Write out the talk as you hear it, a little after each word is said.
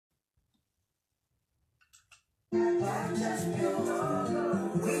This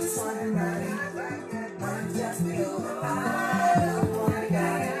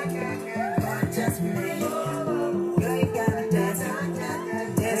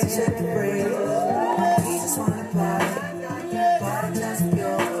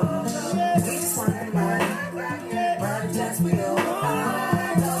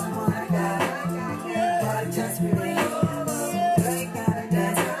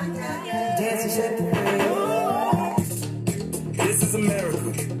is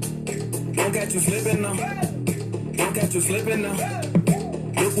America. Don't catch you slipping now. Don't catch you slipping now.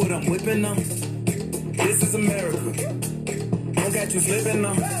 Look what I'm whipping now. This is America. Don't catch you slipping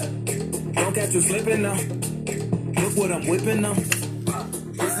now. Don't catch you slipping now. Look what I'm whipping now.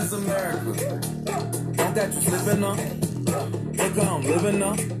 This is America. Don't catch you slipping now. Look how I'm living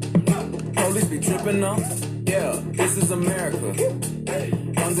now. Police be tripping now. Yeah, this is America.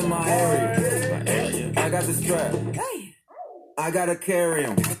 Guns in my area. I got the strap. I gotta carry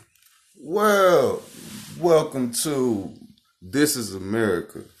him. Well, welcome to This is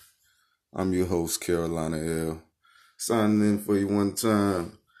America. I'm your host, Carolina L. Signing in for you one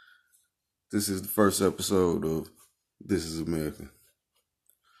time. This is the first episode of This is America.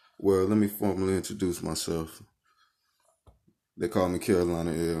 Well, let me formally introduce myself. They call me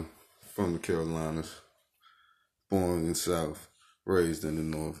Carolina L. From the Carolinas. Born in the South. Raised in the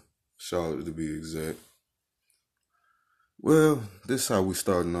North. Charlotte to be exact. Well, this is how we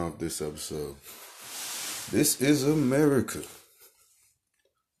starting off this episode. This is America,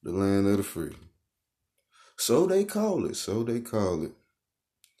 the land of the free. So they call it,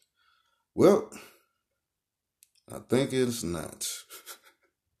 Well, I think it's not.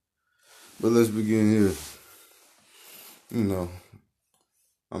 But let's begin here. You know,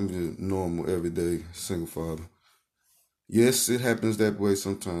 I'm just normal, everyday single father. Yes, it happens that way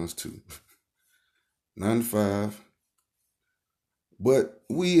sometimes too. 9 to 5. But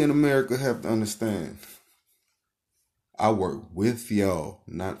we in America have to understand, I work with y'all,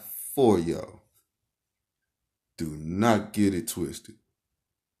 not for y'all. Do not get it twisted.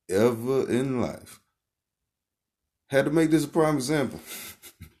 Ever in life. Had to make this a prime example.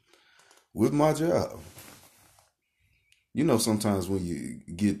 With my job. You know, sometimes when you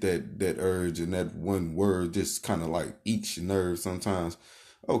get that urge and that one word just kind of like eats your nerves sometimes.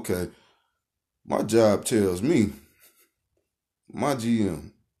 Okay, my job tells me, my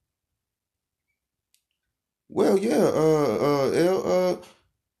GM, well, yeah,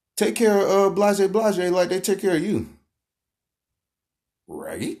 take care of Blase like they take care of you.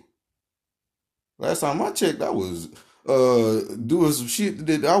 Right? Last time I checked, I was doing some shit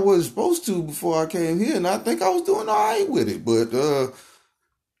that I wasn't supposed to before I came here, and I think I was doing all right with it. But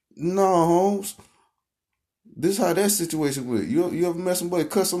no, Holmes. This how that situation went. You ever met somebody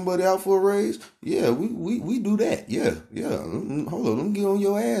cut somebody out for a raise? Yeah, we do that. Yeah. Hold on, let me get on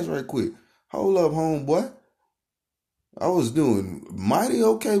your ass right quick. Hold up, homeboy. I was doing mighty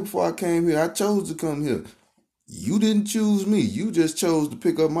okay before I came here. I chose to come here. You didn't choose me. You just chose to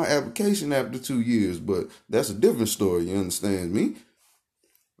pick up my application after 2 years. But that's a different story. You understand me?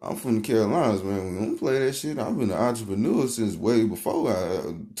 I'm from the Carolinas, man. We don't play that shit. I've been an entrepreneur since way before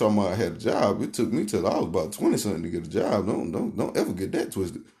talking about I had a job. It took me till I was about 20-something to get a job. Don't ever get that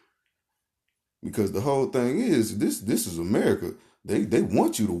twisted. Because the whole thing is, this is America. They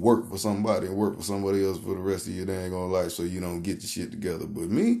want you to work for somebody and work for somebody else for the rest of your dang on life so you don't get your shit together. But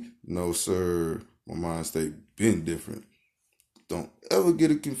me, no sir. My mind state been different. Don't ever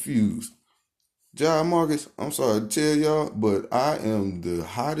get it confused. Job markets, I'm sorry to tell y'all, but I am the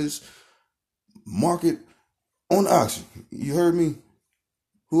hottest market on auction. You heard me?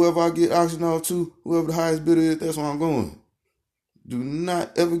 Whoever I get auctioned off to, whoever the highest bidder is, that's where I'm going. Do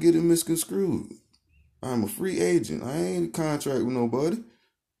not ever get it misconstrued. I'm a free agent. I ain't in contract with nobody.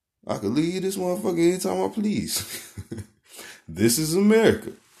 I could leave this motherfucker anytime I please. This is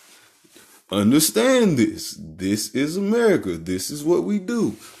America. Understand this. This is America. This is what we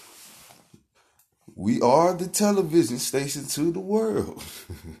do. We are the television station to the world.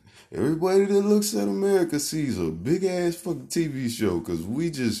 Everybody that looks at America sees a big ass fucking TV show because we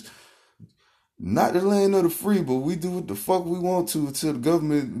just, not the land of the free, but we do what the fuck we want to until the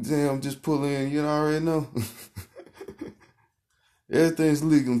government damn just pull in. You already know. Everything's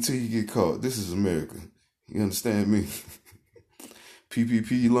legal until you get caught. This is America. You understand me?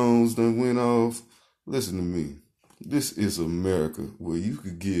 PPP loans done went off. Listen to me. This is America where you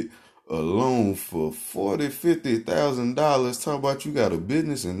could get a loan for $40,000, $50,000. Talk about you got a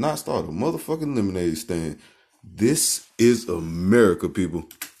business and not start a motherfucking lemonade stand. This is America, people.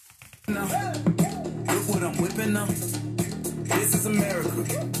 Now, look what I'm whipping now. This is America.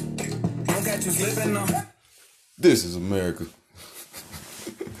 Don't catch you slipping now. This is America.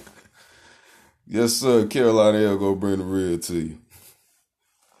 Yes, sir. Carolina L go bring the real to you.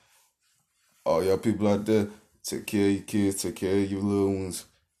 All y'all people out there, take care of your kids, take care of your little ones.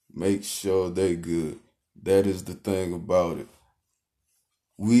 Make sure they good. That is the thing about it.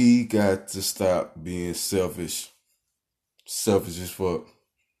 We got to stop being selfish. Selfish as fuck.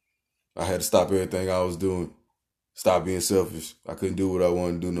 I had to stop everything I was doing. Stop being selfish. I couldn't do what I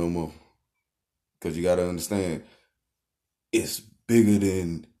wanted to do no more. Because you got to understand, it's bigger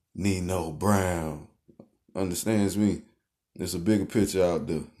than Nino Brown. Understands me? There's a bigger picture out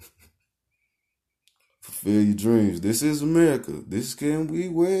there. Fulfill your dreams. This is America. This can be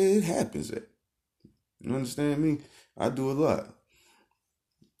where it happens at. You understand me? I do a lot.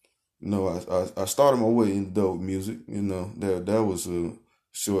 You know, I started my way in dope music. You know, that was a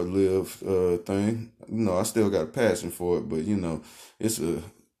short-lived thing. You know, I still got a passion for it, but you know, it's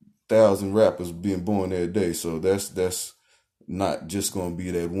 1,000 rappers being born every day, so that's not just gonna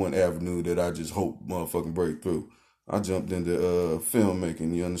be that one avenue that I just hope motherfucking break through. I jumped into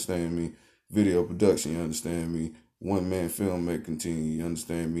filmmaking, you understand me? Video production, you understand me? One-man filmmaking team, you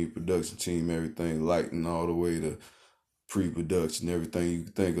understand me? Production team, everything, lighting all the way to pre-production, everything you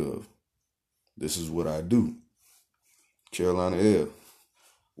can think of. This is what I do. Carolina L.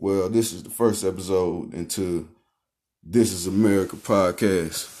 Well, this is the first episode into This is America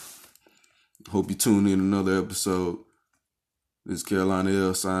podcast. Hope you tune in another episode. This is Carolina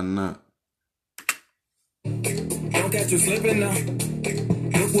L signing out. Don't catch you slipping now.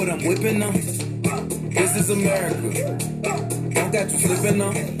 Look what I'm whipping now. This is America. Don't catch you slipping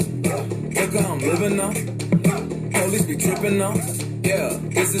now. Look how I'm living now. Police be tripping now. Yeah,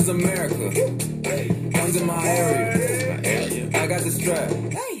 this is America. Guns in my area. I got the strap.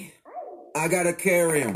 I gotta carry 'em.